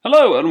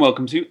Hello and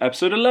welcome to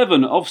episode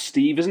 11 of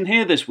Steve Isn't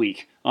Here This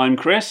Week. I'm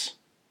Chris.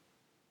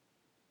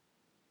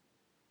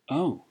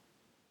 Oh.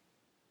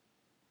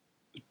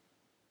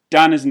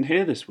 Dan isn't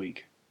here this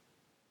week.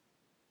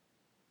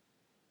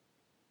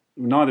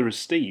 Neither is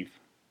Steve.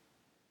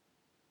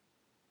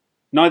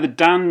 Neither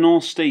Dan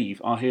nor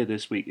Steve are here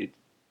this week.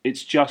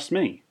 It's just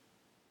me.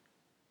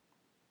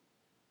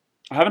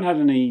 I haven't had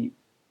any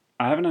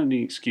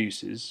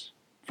excuses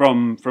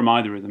from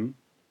either of them.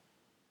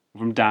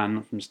 From Dan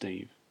or from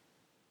Steve.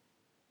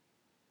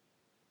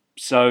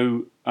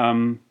 So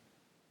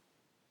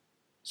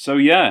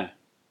yeah.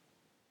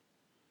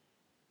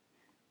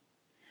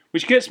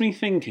 Which gets me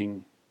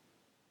thinking,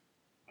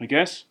 I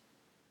guess,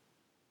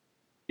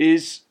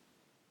 this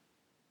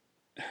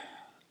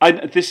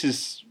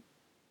is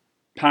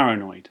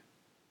paranoid.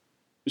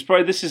 It's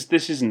probably this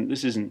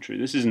isn't true.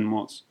 This isn't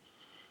what's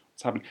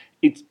happening.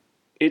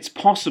 It's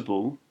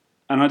possible,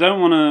 and I don't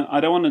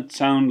want to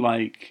sound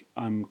like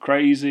I'm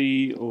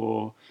crazy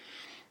or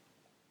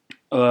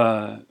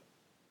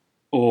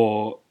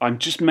I'm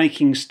just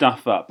making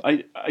stuff up.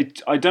 I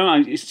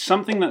don't. It's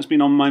something that's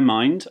been on my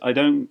mind. I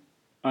don't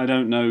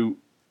know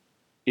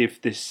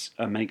if this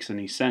makes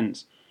any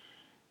sense.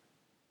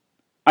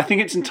 I think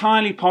it's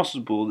entirely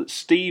possible that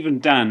Steve and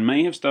Dan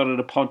may have started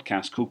a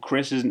podcast called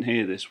Chris Isn't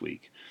Here This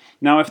Week.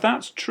 Now, if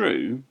that's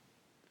true,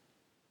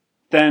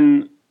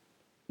 then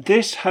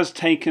this has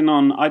taken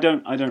on. I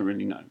don't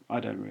really know.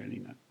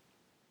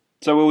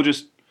 So we'll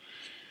just.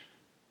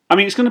 I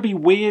mean, it's going to be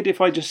weird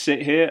if I just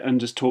sit here and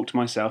just talk to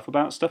myself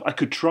about stuff. I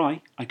could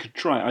try. I could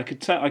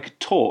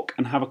talk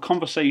and have a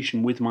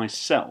conversation with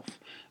myself,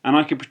 and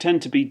I could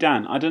pretend to be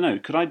Dan. I don't know.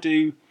 Could I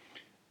do?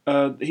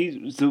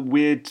 He's the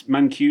weird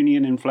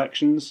Mancunian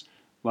inflections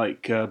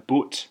like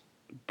but,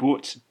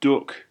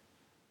 duck,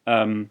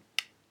 and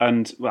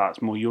well,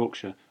 it's more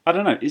Yorkshire. I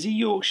don't know. Is he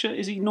Yorkshire?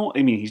 Is he not?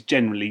 I mean, he's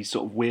generally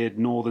sort of weird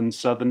northern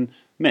southern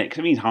mix.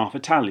 I mean, he's half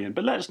Italian,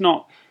 but let's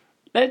not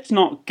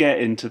get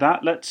into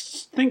that.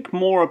 Let's think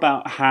more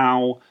about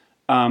how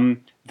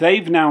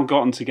they've now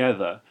gotten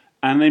together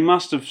and they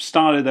must have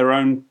started their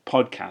own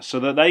podcast so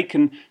that they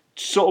can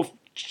sort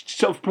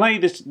of play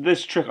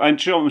this trick. I'm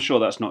sure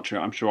that's not true.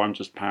 I'm sure I'm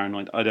just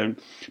paranoid.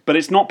 But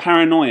it's not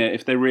paranoia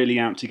if they're really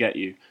out to get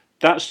you.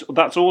 That's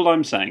all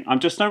I'm saying. I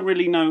just don't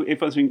really know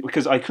if I think,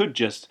 because I could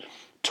just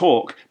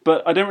talk,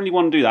 but I don't really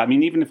want to do that. I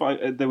mean, even if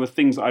there were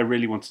things that I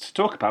really wanted to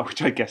talk about,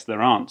 which I guess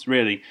there aren't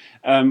really,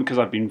 because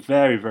I've been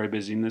very, very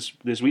busy in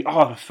this week.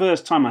 Oh, the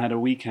first time I had a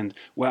weekend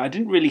where I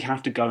didn't really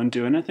have to go and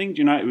do anything.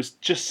 You know, it was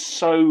just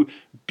so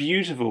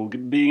beautiful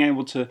being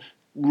able to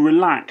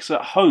relax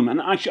at home, and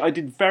actually I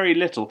did very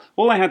little.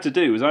 All I had to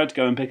do was I had to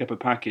go and pick up a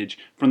package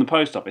from the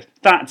post office.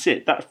 That's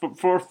it. That's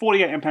for a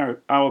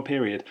 48-hour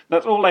period.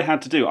 That's all I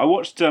had to do. I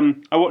watched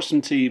some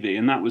TV,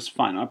 and that was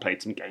fine. I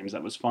played some games.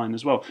 That was fine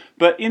as well.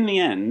 But in the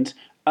end,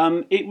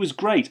 it was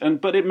great.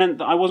 But it meant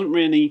that I wasn't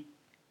really.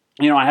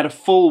 You know, I had a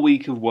full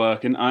week of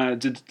work and I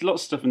did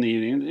lots of stuff in the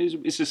evening.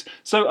 It's just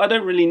so I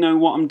don't really know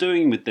what I'm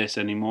doing with this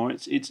anymore.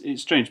 It's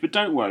strange, but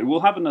don't worry. We'll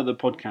have another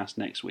podcast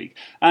next week,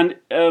 and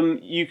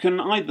you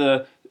can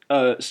either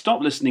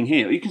stop listening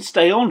here or you can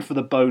stay on for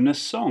the bonus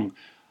song,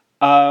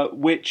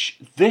 which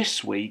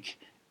this week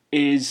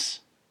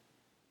is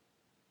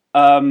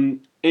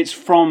it's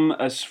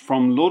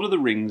from Lord of the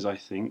Rings, I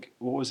think.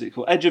 What was it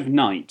called? Edge of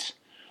Night.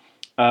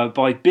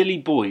 By Billy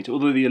Boyd,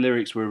 although the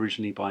lyrics were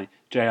originally by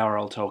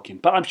J.R.R. Tolkien.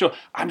 But I'm sure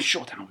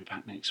Dan will be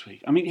back next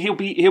week. I mean, he'll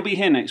be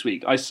here next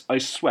week. I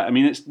swear. I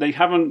mean, they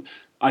haven't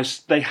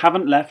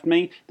left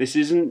me. This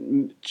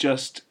isn't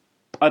just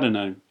I don't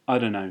know.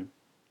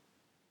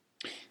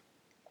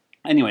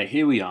 Anyway,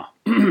 here we are.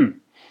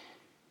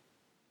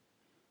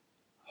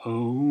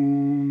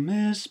 Home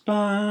is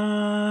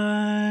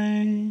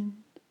bind,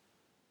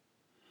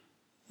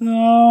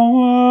 the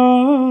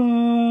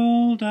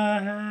world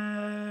ahead.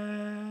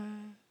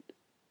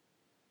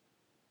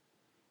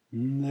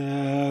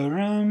 There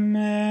are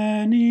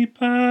many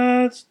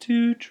paths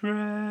to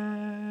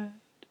tread,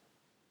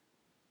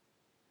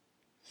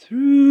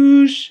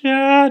 through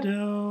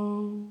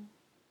shadow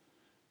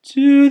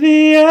to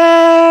the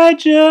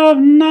edge of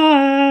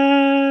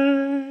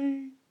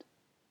night,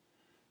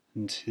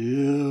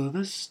 until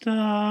the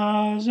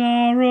stars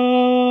are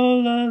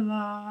all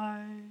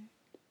alight.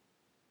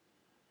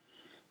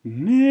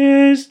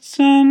 Mists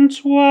and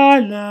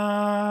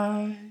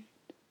twilight,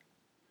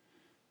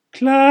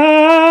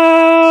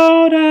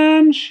 cloud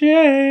and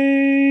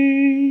shade,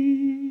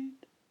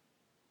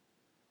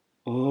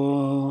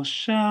 all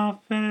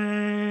shall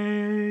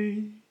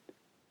fade,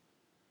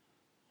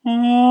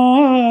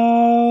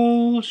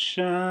 all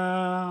shall